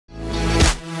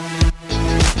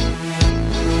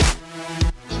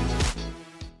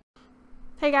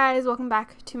Hey guys, welcome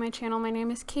back to my channel. My name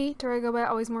is Kate, or I go by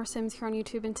AlwaysMoreSims here on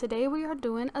YouTube, and today we are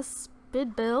doing a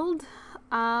speed build.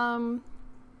 I'm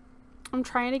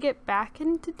trying to get back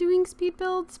into doing speed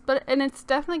builds, and it's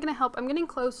definitely going to help. I'm getting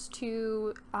close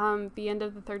to the end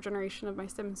of the 3rd generation of my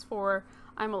Sims 4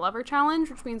 I'm a Lover challenge,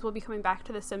 which means we'll be coming back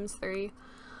to the Sims 3.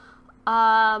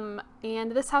 And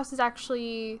this house is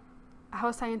actually a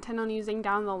house I intend on using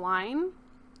down the line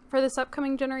for this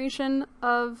upcoming generation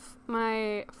of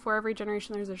my For Every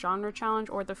Generation There's a Genre challenge,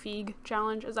 or the FEG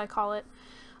challenge as I call it.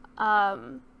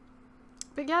 But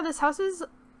yeah, this house is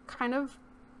kind of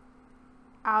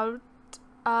out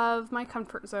of my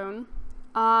comfort zone.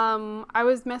 I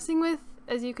was messing with,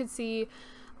 as you could see,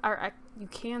 or you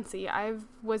can see, I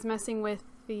was messing with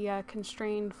the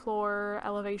constrained floor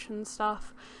elevation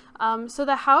stuff. So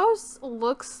the house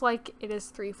looks like it is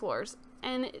 3 floors,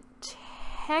 and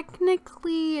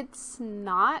technically it's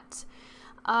not.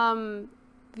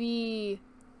 The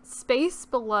space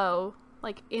below,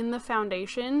 like in the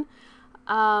foundation,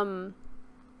 I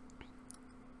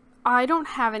don't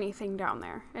have anything down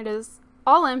there. It is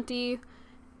all empty,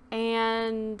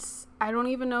 and I don't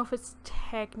even know if it's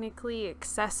technically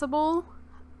accessible.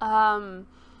 I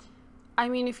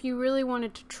mean, if you really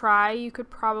wanted to try, you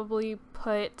could probably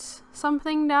put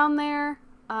something down there,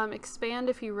 expand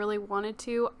if you really wanted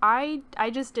to. I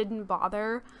just didn't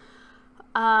bother.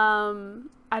 And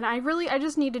I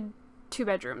just needed 2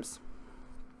 bedrooms.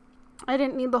 I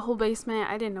didn't need the whole basement.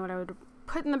 I didn't know what I would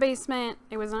put in the basement.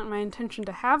 It wasn't my intention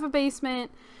to have a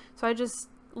basement, so I just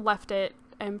left it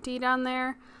empty down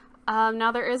there.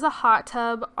 Now there is a hot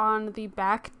tub on the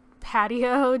back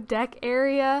patio deck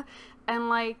area, and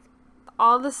like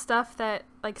all the stuff that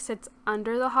like sits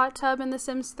under the hot tub in The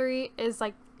Sims 3 is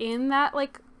like in that,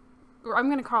 like, I'm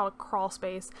gonna call it crawl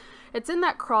space. It's in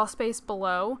that crawl space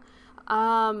below.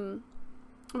 But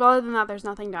other than that, there's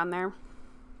nothing down there.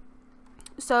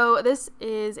 So this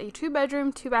is a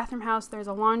 2-bedroom, 2-bathroom house. There's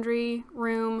a laundry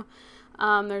room.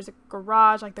 There's a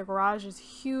garage. Like, the garage is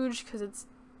huge because it's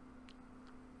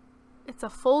a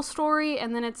full story,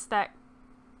 and then it's that,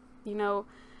 you know,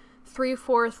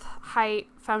 3/4 height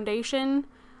foundation.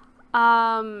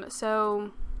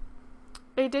 So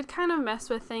I did kind of mess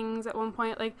with things at one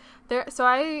point, like there. So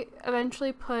I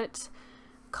eventually put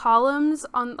columns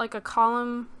on, like a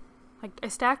column, like I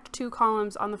stacked 2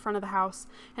 columns on the front of the house,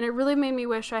 and it really made me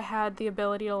wish I had the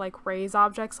ability to like raise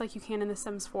objects like you can in The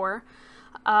Sims 4,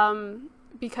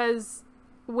 because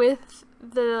with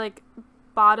the like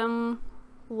bottom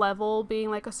level being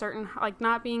like a certain, like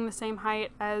not being the same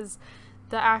height as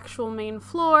the actual main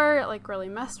floor, it like really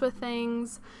messed with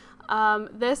things.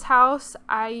 This house,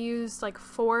 I used like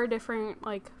 4 different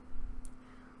like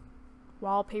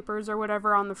wallpapers or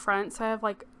whatever on the front. So I have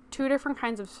like 2 different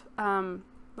kinds of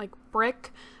like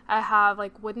brick. I have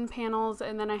like wooden panels,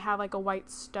 and then I have like a white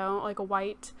stone, like a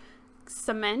white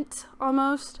cement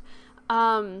almost.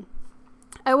 I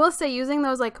will say, using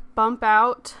those like bump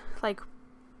out, like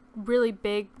really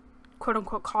big quote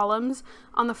unquote columns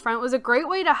on the front was a great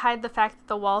way to hide the fact that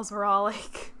the walls were all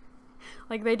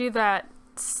like they do that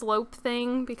slope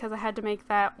thing, because I had to make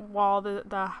that wall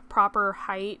the proper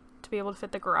height to be able to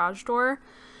fit the garage door.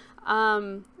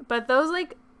 But those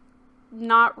like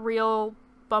not real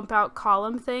bump out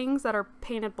column things that are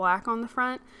painted black on the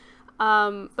front,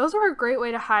 those were a great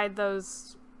way to hide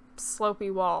those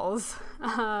slopey walls.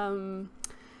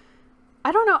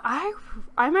 I don't know,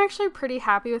 I'm actually pretty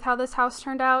happy with how this house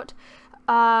turned out.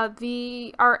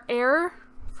 Our heir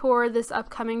for this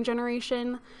upcoming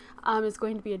generation is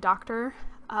going to be a doctor.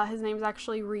 His name is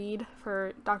actually Reed,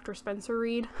 for Dr. Spencer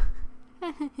Reed.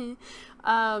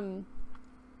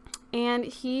 And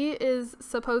he is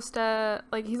supposed to,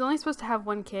 like, he's only supposed to have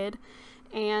 1 kid,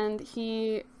 and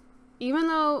even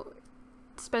though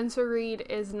Spencer Reed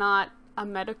is not a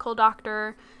medical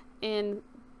doctor, in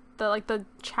the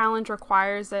challenge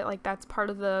requires that, like, that's part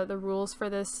of the rules for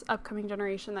this upcoming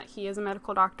generation, that he is a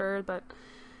medical doctor. But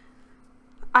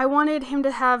I wanted him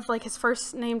to have like his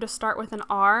first name to start with an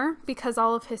R, because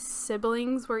all of his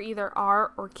siblings were either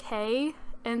R or K,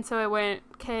 and so it went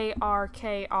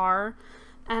KRKR.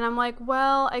 And I'm like,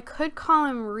 well, I could call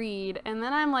him Reed, and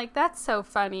then I'm like, that's so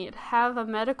funny to have a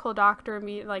medical doctor and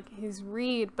be like, he's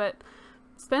Reed, but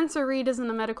Spencer Reed isn't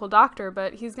a medical doctor,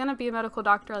 but he's gonna be a medical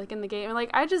doctor like in the game. Like,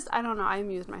 I don't know, I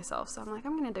amused myself, so I'm like,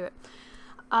 I'm gonna do it.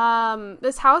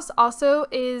 This house also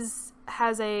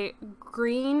has a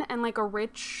green and like a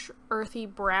rich earthy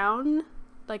brown,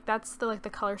 like that's the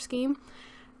color scheme,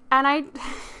 and I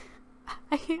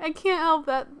can't help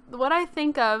that what I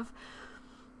think of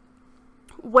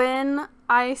when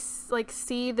I like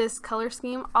see this color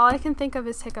scheme. All I can think of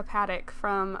is Hiccupadic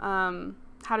from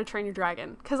How to Train Your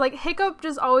Dragon, because like Hiccup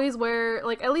just always wear,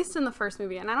 like, at least in the first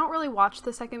movie, and I don't really watch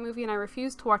the second movie, and I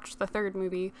refuse to watch the third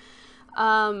movie,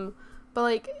 but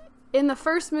like in the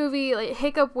first movie, like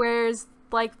Hiccup wears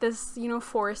like this, you know,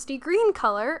 foresty green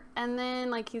color, and then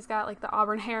like he's got like the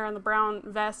auburn hair and the brown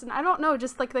vest, and I don't know,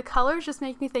 just like the colors just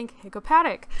make me think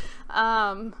Hiccupatic.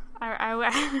 I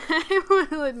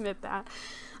will admit that.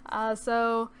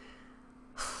 So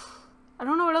I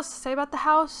don't know what else to say about the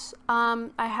house. I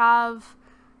have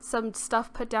some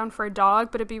stuff put down for a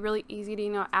dog, but it'd be really easy to,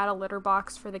 you know, add a litter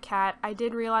box for the cat. I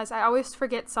did realize I always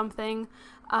forget something.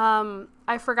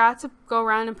 I forgot to go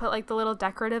around and put like the little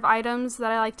decorative items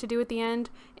that I like to do at the end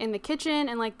in the kitchen,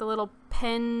 and like the little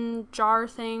pen jar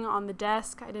thing on the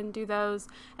desk. I didn't do those.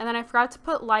 And then I forgot to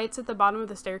put lights at the bottom of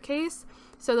the staircase.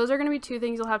 So those are going to be two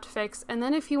things you'll have to fix. And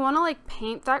then if you want to like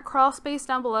paint that crawl space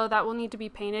down below, that will need to be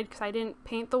painted, because I didn't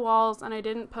paint the walls and I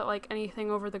didn't put like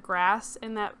anything over the grass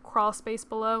in that crawl space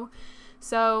below.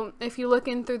 So if you look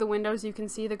in through the windows, you can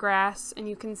see the grass, and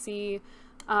you can see,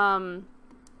 I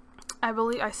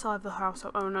believe I still have the house.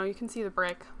 Oh no, you can see the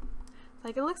brick.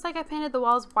 Like, it looks like I painted the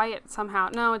walls white somehow.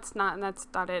 No, it's not, and that's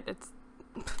not it. It's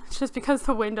just because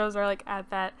the windows are like at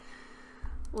that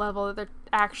level that they're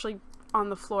actually on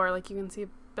the floor. Like, you can see a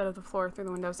bit of the floor through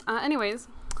the windows. Anyways,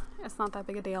 it's not that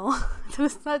big a deal.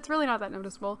 It's really not that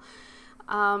noticeable.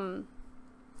 I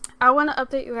want to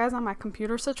update you guys on my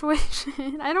computer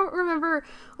situation. I don't remember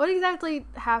what exactly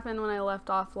happened when I left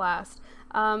off last.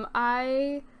 I'm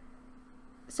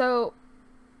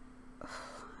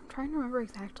trying to remember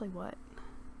exactly what.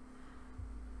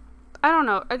 I don't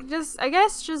know. I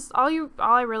guess all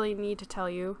I really need to tell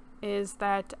you is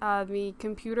that the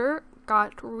computer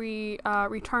got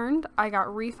returned. I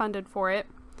got refunded for it.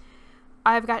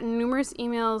 I've gotten numerous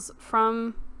emails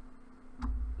from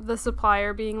the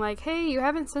supplier being like, hey, you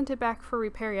haven't sent it back for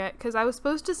repair yet, because I was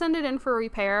supposed to send it in for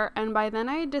repair, and by then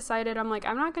I decided, I'm like,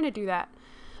 I'm not going to do that.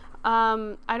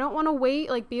 I don't want to wait,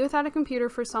 like, be without a computer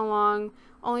for so long,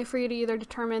 only for you to either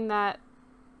determine that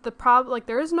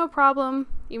there is no problem,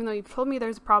 even though you've told me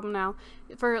there's a problem now,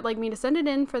 for, like, me to send it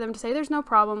in, for them to say there's no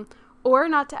problem, or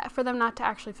for them not to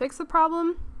actually fix the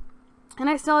problem, and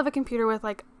I still have a computer with,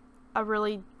 like, a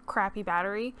really crappy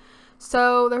battery.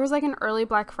 So there was, like, an early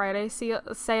Black Friday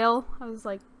sale.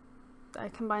 I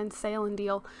combined sale and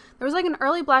deal. There was, like, an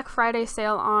early Black Friday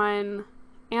sale on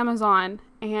Amazon,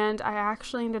 and I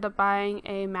actually ended up buying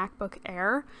a MacBook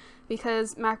Air,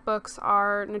 because MacBooks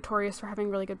are notorious for having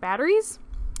really good batteries.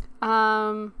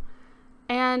 And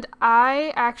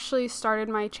I actually started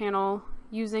my channel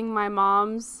using my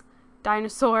mom's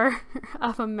dinosaur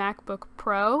of a MacBook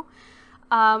Pro.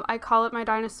 I call it my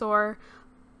dinosaur.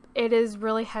 It is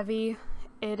really heavy.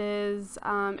 It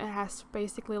has to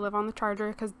basically live on the charger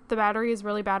because the battery is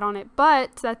really bad on it,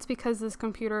 but that's because this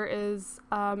computer is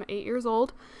 8 years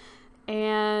old,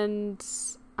 and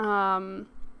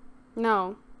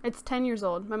no, it's 10 years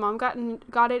old. My mom got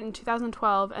it in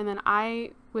 2012, and then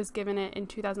I was given it in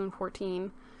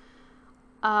 2014.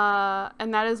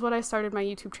 And that is what I started my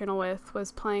YouTube channel with,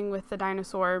 was playing with the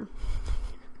dinosaur.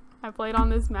 I played on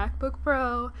this MacBook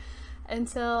Pro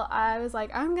until I was like,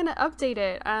 I'm gonna update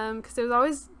it, because it was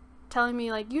always telling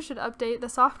me, like, you should update the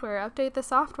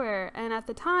software, and at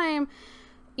the time,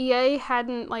 EA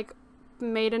hadn't, like,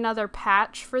 made another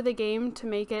patch for the game to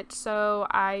make it so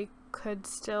I could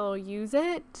still use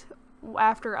it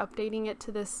after updating it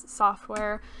to this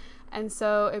software, and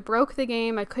so it broke the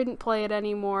game. I couldn't play it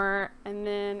anymore, and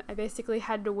then I basically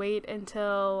had to wait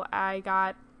until I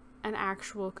got an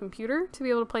actual computer to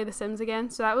be able to play The Sims again.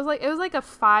 So that was like, it was like a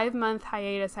 5-month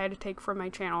hiatus I had to take from my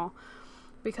channel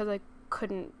because I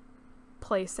couldn't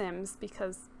play Sims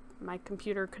because my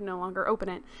computer could no longer open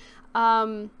it.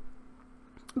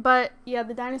 But yeah,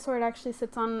 the dinosaur, it actually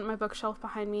sits on my bookshelf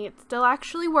behind me. It still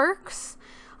actually works.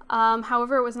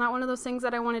 However, it was not one of those things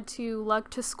that I wanted to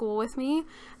lug to school with me.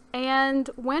 And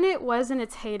when it was in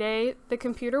its heyday, the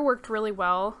computer worked really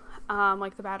well.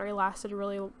 Like, the battery lasted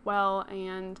really well,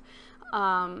 and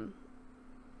I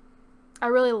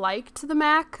really liked the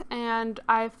Mac, and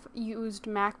I've used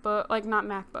not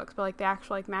MacBooks, but like the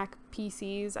actual like Mac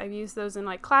PCs. I've used those in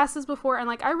like classes before, and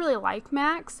like I really like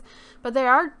Macs, but they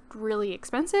are really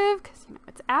expensive because, you know,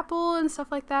 it's Apple and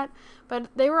stuff like that. But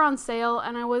they were on sale,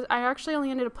 and I actually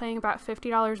only ended up paying about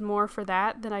 $50 more for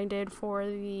that than I did for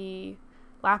the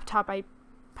laptop I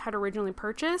had originally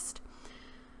purchased.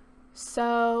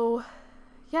 So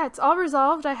yeah, it's all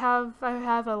resolved. I have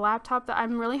a laptop that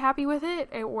I'm really happy with.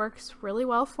 It works really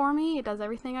well for me. It does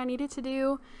everything I need it to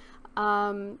do.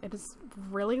 It is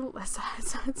really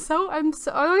I'm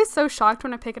always so shocked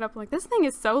when I pick it up. I'm like, this thing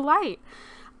is so light.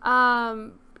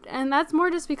 And that's more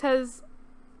just because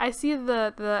I see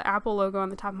the Apple logo on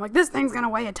the top. I'm like, this thing's gonna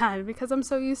weigh a ton, because I'm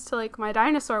so used to like my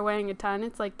dinosaur weighing a ton.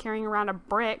 It's like carrying around a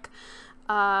brick.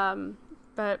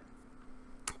 But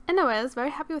anyways,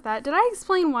 very happy with that. Did I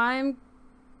explain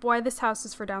why this house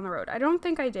is for down the road? I don't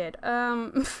think I did.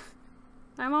 I'm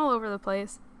all over the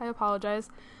place. I apologize.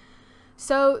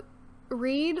 So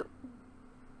Reed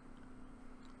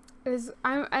is,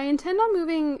 I intend on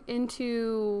moving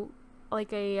into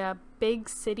like a big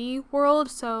city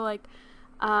world. So like,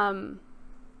 oh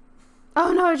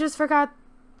no, I just forgot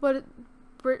what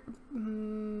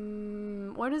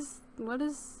is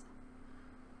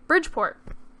Bridgeport.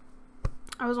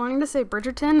 I was wanting to say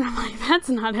Bridgerton. I'm like, that's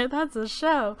not it. That's a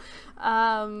show.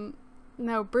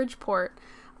 No, Bridgeport.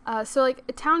 So like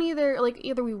a town, either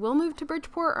we will move to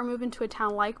Bridgeport or move into a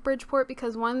town like Bridgeport,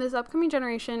 because this upcoming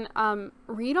generation,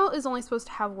 Reed is only supposed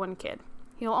to have one kid.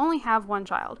 He'll only have one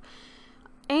child.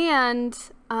 And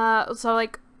so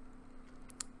like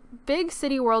big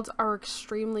city worlds are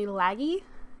extremely laggy,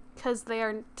 because they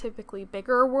are typically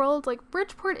bigger worlds. Like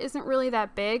Bridgeport isn't really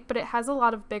that big, but it has a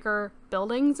lot of bigger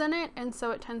buildings in it, and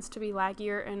so it tends to be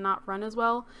laggier and not run as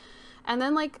well. And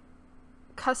then like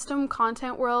custom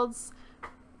content worlds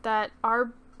that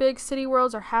are big city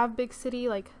worlds or have big city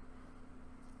like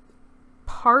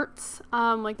parts,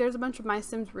 like there's a bunch of My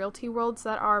Sims Realty worlds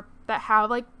that have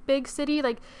like big city,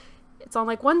 like it's on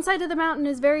like one side of the mountain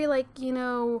is very like, you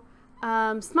know,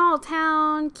 small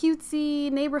town,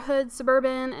 cutesy neighborhood,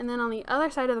 suburban, and then on the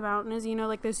other side of the mountain is, you know,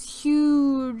 like this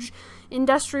huge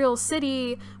industrial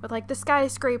city with like the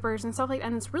skyscrapers and stuff like that,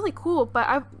 and it's really cool. But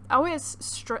I always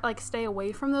stay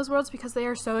away from those worlds because they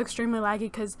are so extremely laggy.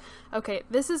 Because okay,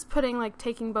 this is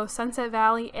taking both Sunset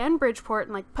Valley and Bridgeport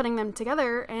and like putting them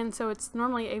together, and so it's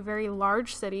normally a very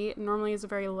large city. It normally is a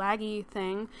very laggy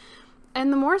thing,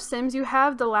 and the more Sims you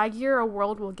have, the laggier a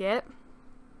world will get.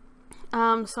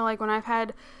 So like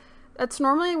that's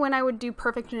normally when I would do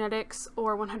Perfect Genetics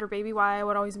or 100 Baby Y, I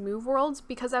would always move worlds,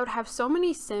 because I would have so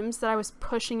many Sims that I was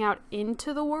pushing out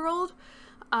into the world.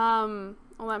 Well,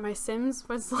 that my Sims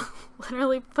was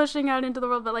literally pushing out into the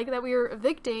world, but like that we were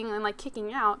evicting and like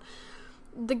kicking out.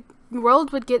 The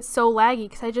world would get so laggy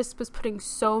because I just was putting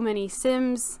so many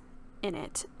Sims in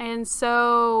it. And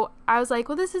so I was like,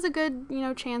 well, this is a good, you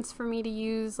know, chance for me to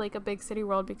use like a big city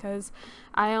world, because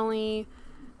I'm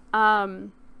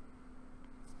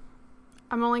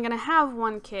only gonna have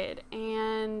one kid,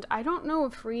 and I don't know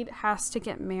if Reed has to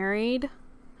get married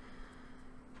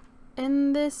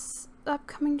in this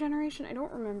upcoming generation. I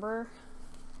don't remember.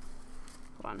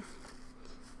 Hold on.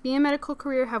 Be a medical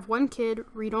career, have one kid,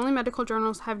 read only medical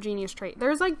journals, have genius trait.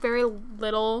 There's like very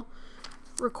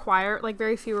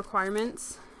few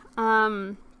requirements.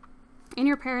 In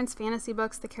your parents' fantasy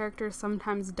books, the characters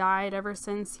sometimes died. Ever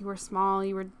since you were small,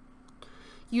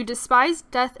 you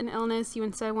despised death and illness. You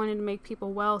instead wanted to make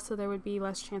people well so there would be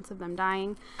less chance of them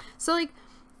dying. So, like,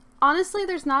 honestly,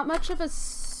 there's not much of a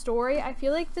story. I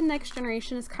feel like the next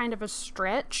generation is kind of a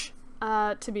stretch,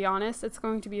 to be honest. It's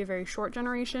going to be a very short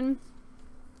generation.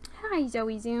 Hi,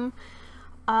 Zoe Zoom.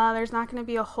 There's not going to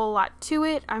be a whole lot to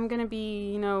it. I'm going to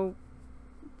be, you know,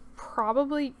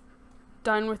 probably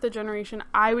done with the generation.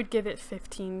 I would give it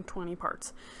 15, 20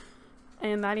 parts.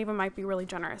 And that even might be really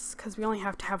generous, because we only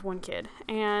have to have one kid.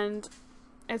 And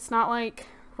it's not like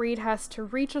Reed has to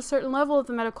reach a certain level of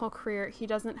the medical career. He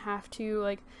doesn't have to,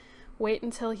 like, wait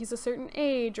until he's a certain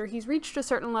age or he's reached a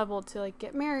certain level to, like,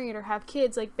 get married or have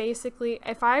kids. Like, basically,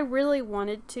 if I really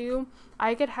wanted to,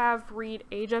 I could have Reed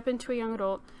age up into a young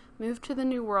adult, move to the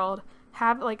new world,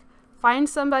 find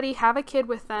somebody, have a kid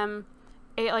with them,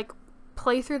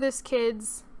 play through this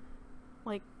kid's,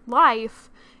 like, life,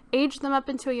 age them up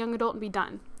into a young adult, and be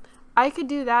done. I could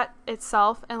do that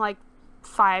itself in like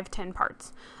 5-10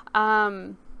 parts.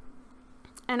 And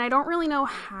I don't really know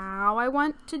how I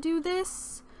want to do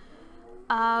this.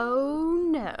 Oh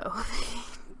no.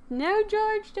 No,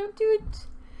 George, don't do it.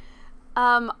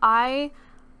 I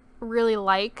really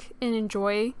like and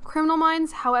enjoy Criminal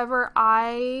Minds. However,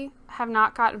 I have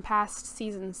not gotten past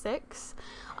season 6.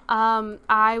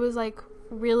 I was like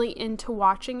really into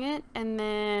watching it, and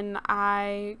then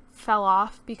I fell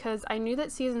off because I knew that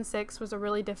season 6 was a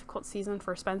really difficult season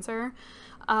for Spencer,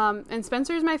 and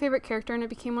Spencer is my favorite character, and it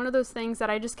became one of those things that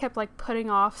I just kept like putting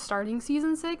off starting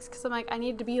season 6 because I'm like, I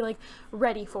need to be like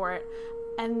ready for it,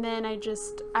 and then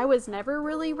I was never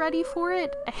really ready for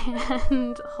it.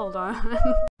 And hold on.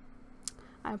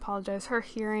 I apologize, her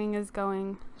hearing is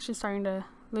she's starting to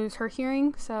lose her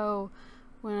hearing, so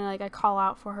when I call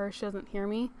out for her, she doesn't hear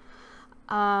me.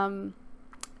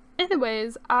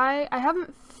 Anyways, I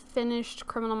haven't finished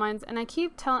Criminal Minds, and I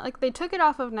keep telling, they took it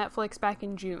off of Netflix back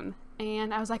in June,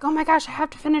 and I was like, oh my gosh, I have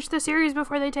to finish the series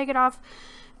before they take it off.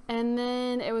 And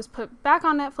then it was put back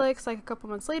on Netflix like a couple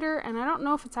months later, and I don't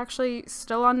know if it's actually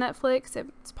still on Netflix.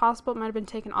 It's possible it might have been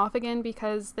taken off again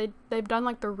because they've done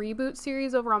like the reboot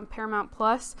series over on Paramount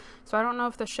Plus. So I don't know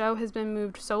if the show has been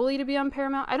moved solely to be on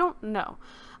Paramount. I don't know.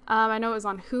 I know it was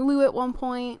on Hulu at one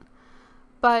point,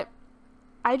 but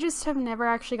I just have never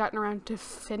actually gotten around to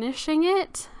finishing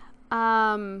it.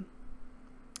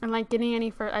 And like getting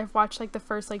any I've watched like the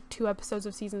first like 2 episodes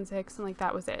of season 6, and like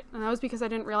that was it. And that was because I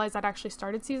didn't realize I'd actually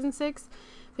started season 6,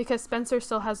 because Spencer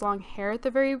still has long hair at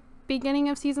the very beginning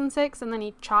of season 6, and then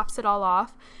he chops it all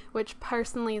off, which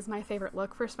personally is my favorite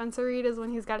look for Spencer Reid, is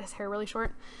when he's got his hair really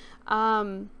short.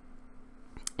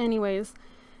 Anyways,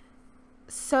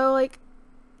 so like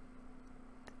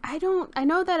I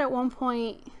know that at one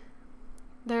point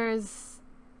there's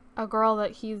a girl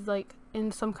that he's like in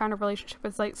some kind of relationship.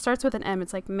 It's like starts with an M.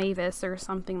 It's like Mavis or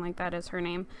something like that is her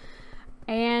name.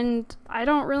 And I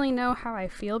don't really know how I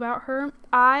feel about her.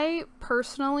 I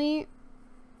personally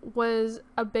was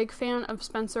a big fan of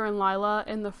Spencer and Lila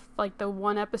in the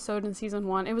one episode in season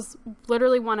 1. It was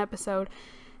literally 1 episode.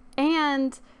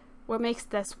 And what makes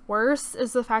this worse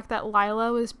is the fact that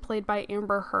Lila was played by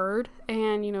Amber Heard,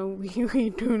 and you know, we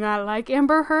do not like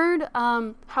Amber Heard.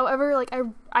 However, like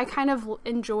I kind of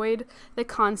enjoyed the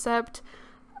concept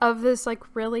of this like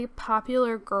really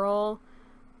popular girl,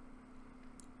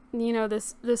 you know,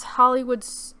 this Hollywood,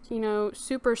 you know,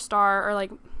 superstar, or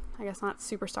like, I guess not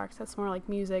superstar because that's more like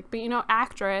music, but you know,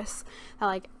 actress that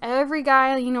like every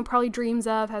guy, you know, probably dreams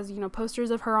of, has, you know,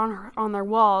 posters of her on their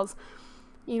walls,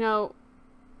 you know,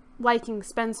 liking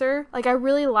Spencer. Like I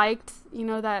really liked, you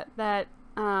know, that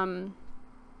kind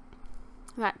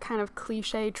of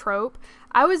cliche trope.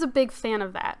 I was a big fan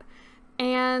of that.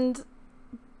 And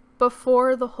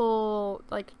before the whole,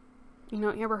 like, you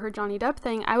know, Amber Heard Johnny Depp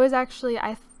thing, I was actually,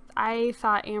 I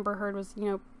thought Amber Heard was, you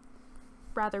know,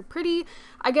 rather pretty.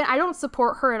 Again, I don't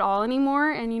support her at all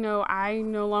anymore, and you know, I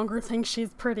no longer think she's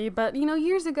pretty, but you know,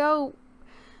 years ago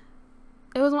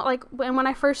it was like, and when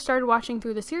I first started watching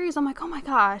through the series, I'm like, oh my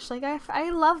gosh, like I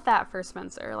love that for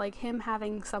Spencer, like him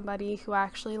having somebody who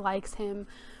actually likes him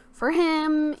for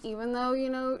him, even though you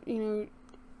know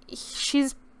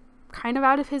she's kind of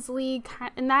out of his league,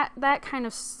 and that kind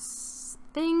of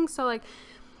thing. So like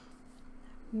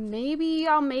maybe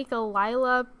I'll make a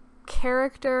Lila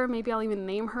character, maybe I'll even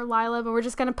name her Lila, but we're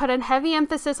just going to put a heavy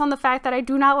emphasis on the fact that I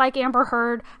do not like Amber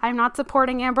Heard. I'm not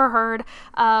supporting Amber Heard.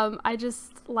 I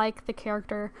just like the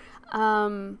character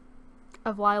of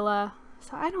Lila.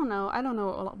 So I don't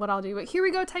know what I'll do, but here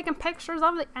we go, taking pictures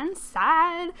of the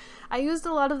inside. I used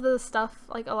a lot of the stuff,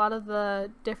 like a lot of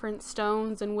the different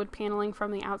stones and wood paneling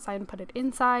from the outside, and put it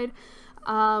inside.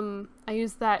 I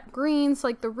used that green, so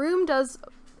like the room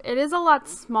it is a lot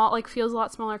small, like feels a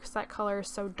lot smaller because that color is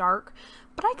so dark,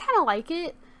 but I kind of like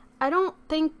it. I don't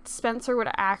think Spencer would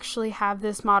actually have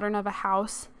this modern of a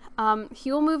house.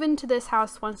 He will move into this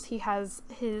house once he has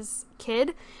his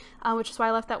kid, which is why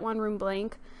I left that one room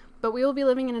blank, but we will be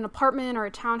living in an apartment or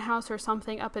a townhouse or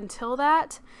something up until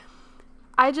that.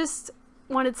 I just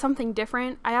wanted something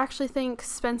different. I actually think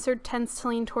Spencer tends to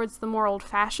lean towards the more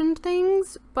old-fashioned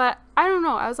things, but I don't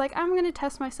know. I was like, I'm going to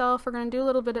test myself. We're going to do a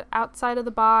little bit of outside of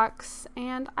the box,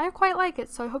 and I quite like it,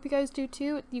 so I hope you guys do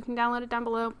too. You can download it down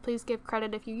below. Please give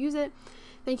credit if you use it.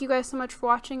 Thank you guys so much for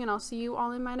watching, and I'll see you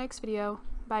all in my next video.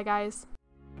 Bye, guys.